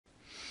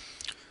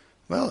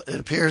Well, it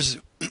appears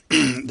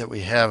that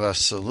we have a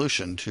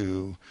solution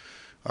to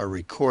our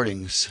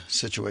recordings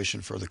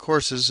situation for the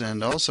courses,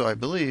 and also, I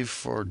believe,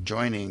 for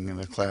joining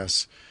the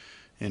class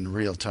in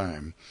real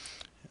time.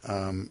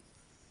 Um,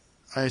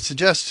 I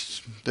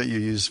suggest that you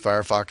use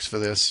Firefox for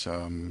this.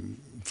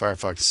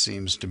 Firefox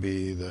seems to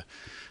be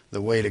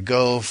the way to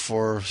go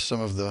for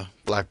some of the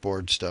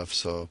Blackboard stuff,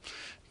 so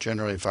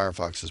generally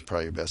Firefox is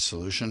probably your best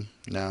solution.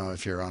 Now,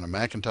 if you're on a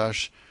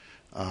Macintosh,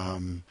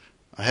 um,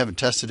 I haven't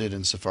tested it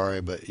in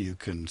Safari, but you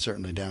can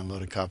certainly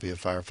download a copy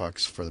of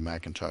Firefox for the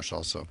Macintosh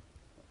also.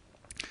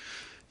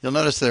 You'll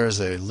notice there is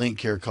a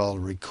link here called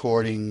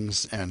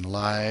Recordings and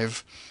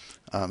Live.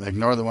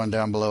 Ignore the one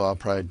down below. I'll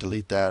probably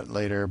delete that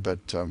later,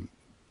 but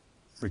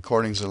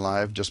Recordings and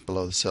Live just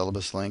below the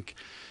syllabus link.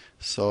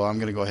 So I'm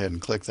going to go ahead and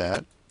click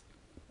that.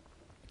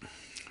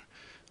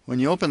 When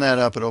you open that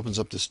up, it opens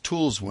up this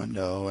Tools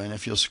window, and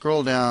if you'll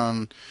scroll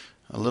down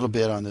a little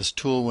bit on this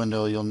tool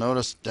window, you'll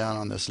notice down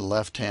on this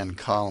left-hand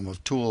column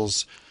of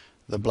tools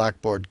the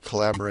Blackboard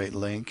Collaborate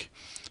link.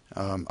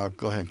 I'll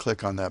go ahead and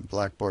click on that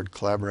Blackboard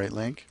Collaborate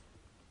link.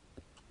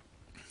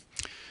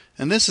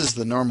 And this is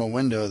the normal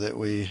window that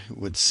we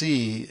would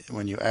see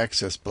when you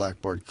access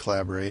Blackboard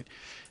Collaborate.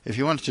 If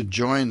you wanted to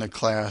join the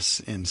class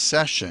in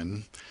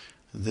session,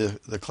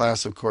 the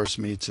class, of course,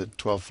 meets at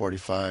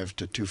 12:45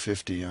 to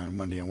 2:50 on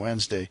Monday and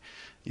Wednesday.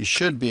 You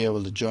should be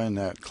able to join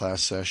that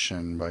class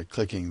session by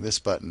clicking this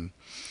button.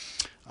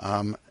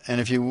 And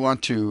if you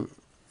want to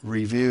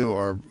review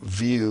or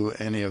view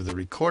any of the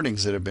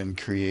recordings that have been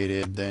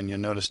created, then you'll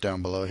notice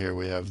down below here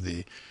we have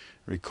the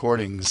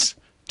Recordings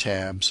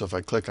tab. So if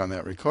I click on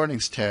that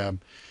Recordings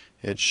tab,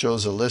 it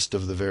shows a list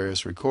of the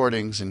various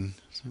recordings, and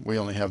we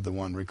only have the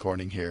one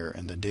recording here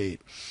and the date.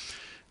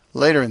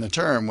 Later in the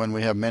term, when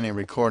we have many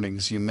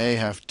recordings, you may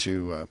have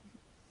to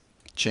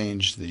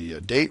change the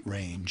date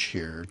range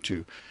here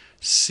to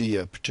see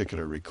a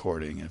particular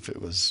recording if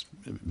it was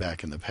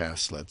back in the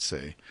past, let's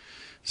say.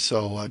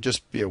 So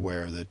just be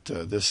aware that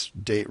this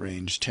date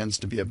range tends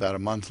to be about a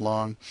month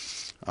long,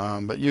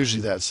 but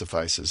usually that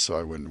suffices, so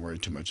I wouldn't worry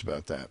too much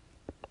about that.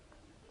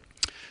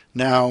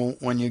 Now,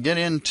 when you get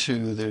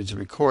into these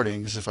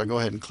recordings, if I go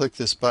ahead and click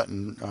this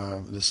button,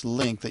 this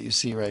link that you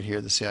see right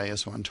here, the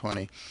CIS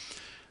 120,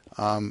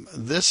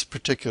 this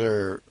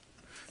particular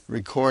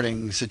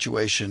recording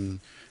situation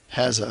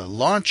has a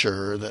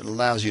launcher that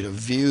allows you to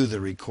view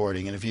the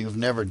recording, and if you've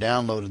never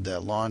downloaded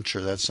that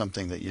launcher, that's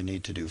something that you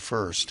need to do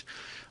first.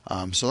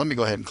 So let me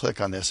go ahead and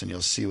click on this and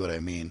you'll see what I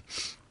mean.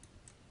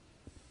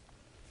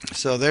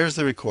 So there's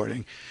the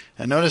recording,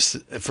 and notice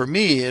for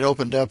me it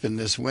opened up in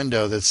this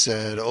window that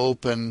said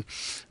open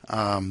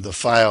the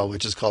file,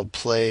 which is called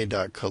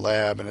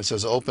play.collab, and it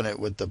says open it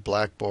with the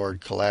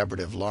Blackboard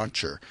Collaborative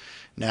Launcher.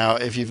 Now,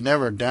 if you've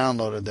never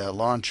downloaded that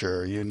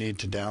launcher, you need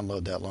to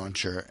download that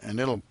launcher, and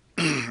it'll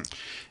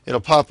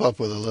pop up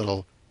with a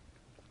little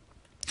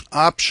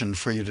option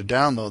for you to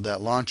download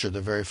that launcher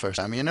the very first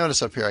time. You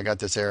notice up here I got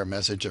this error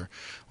message, or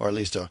at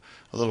least a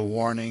little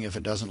warning. If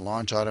it doesn't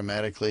launch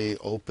automatically,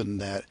 open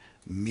that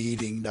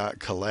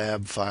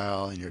meeting.collab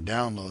file in your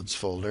downloads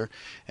folder,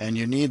 and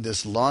you need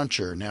this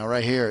launcher. Now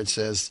right here it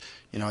says,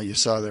 you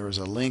saw there was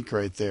a link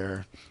right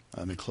there.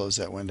 Let me close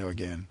that window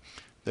again.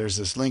 There's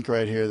this link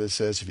right here that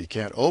says if you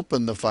can't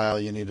open the file,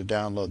 you need to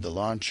download the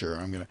launcher.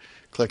 I'm going to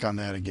click on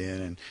that again,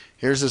 and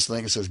here's this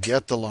link that says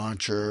get the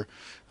launcher,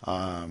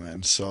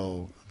 and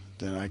so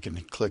then I can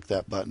click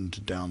that button to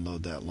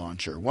download that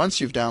launcher.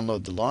 Once you've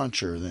downloaded the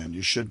launcher, then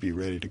you should be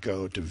ready to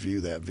go to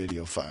view that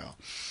video file.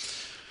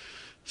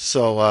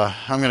 So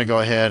I'm going to go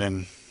ahead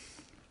and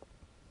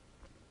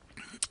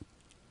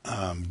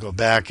go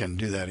back and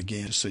do that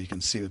again so you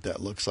can see what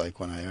that looks like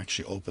when I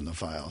actually open the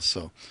file.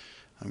 So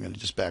I'm going to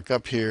just back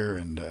up here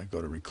and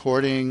go to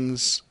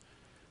Recordings,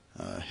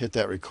 hit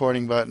that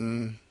recording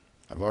button.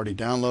 I've already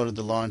downloaded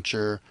the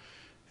launcher.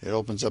 It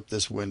opens up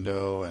this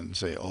window and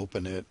say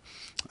open it.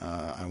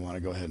 I want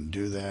to go ahead and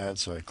do that,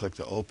 so I click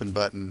the open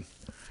button,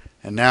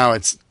 and now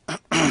it's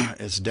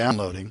it's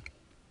downloading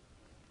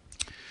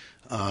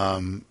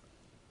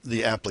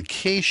the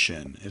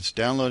application. It's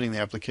downloading the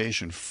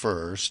application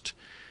first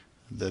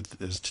that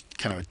is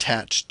kind of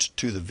attached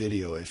to the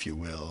video, if you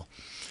will.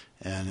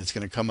 And it's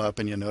going to come up,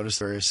 and you'll notice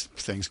various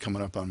things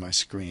coming up on my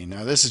screen.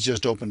 Now this is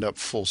just opened up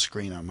full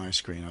screen on my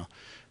screen. I'll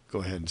go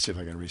ahead and see if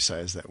I can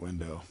resize that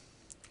window.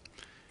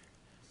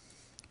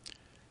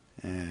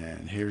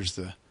 And here's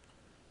the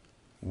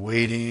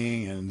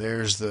waiting, and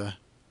there's the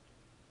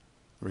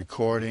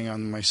recording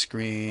on my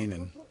screen,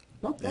 and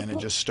then it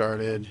just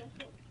started.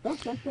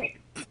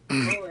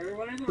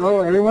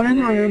 So everyone in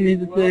the room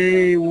needs to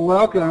say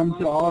welcome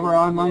to all of our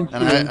online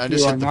students. And I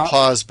just hit the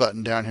pause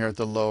button down here at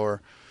the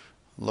lower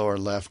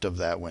left of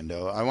that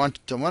window. I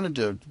wanted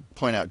to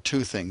point out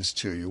two things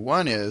to you.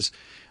 One is,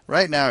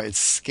 right now it's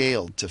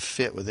scaled to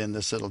fit within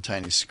this little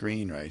tiny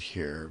screen right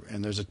here,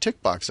 and there's a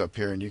tick box up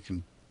here, and you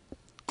can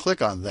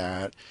click on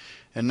that,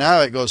 and now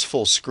it goes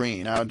full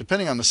screen. Now,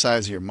 depending on the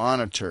size of your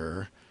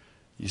monitor,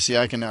 you see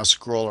I can now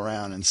scroll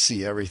around and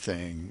see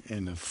everything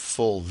in a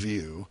full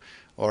view.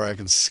 or I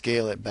can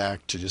scale it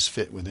back to just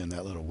fit within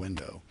that little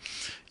window.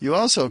 You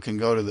also can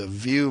go to the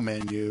View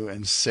menu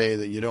and say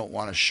that you don't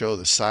want to show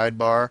the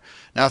sidebar.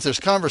 Now, if there's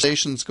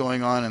conversations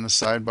going on in the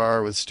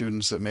sidebar with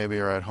students that maybe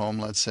are at home,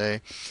 let's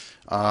say,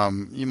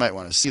 you might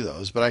want to see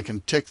those. But I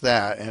can tick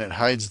that, and it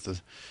hides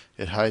that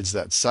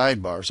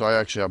sidebar. So I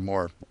actually have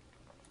more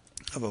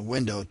of a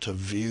window to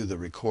view the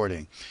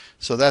recording.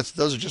 So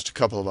those are just a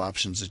couple of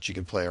options that you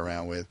can play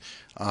around with.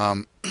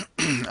 I'm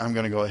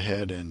going to go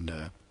ahead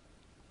and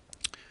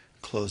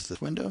close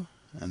this window,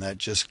 and that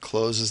just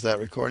closes that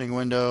recording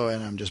window,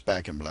 and I'm just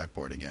back in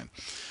Blackboard again.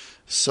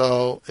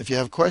 So if you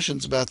have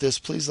questions about this,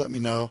 please let me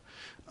know.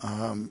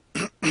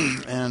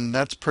 And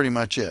that's pretty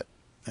much it.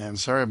 And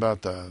sorry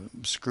about the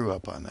screw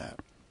up on that.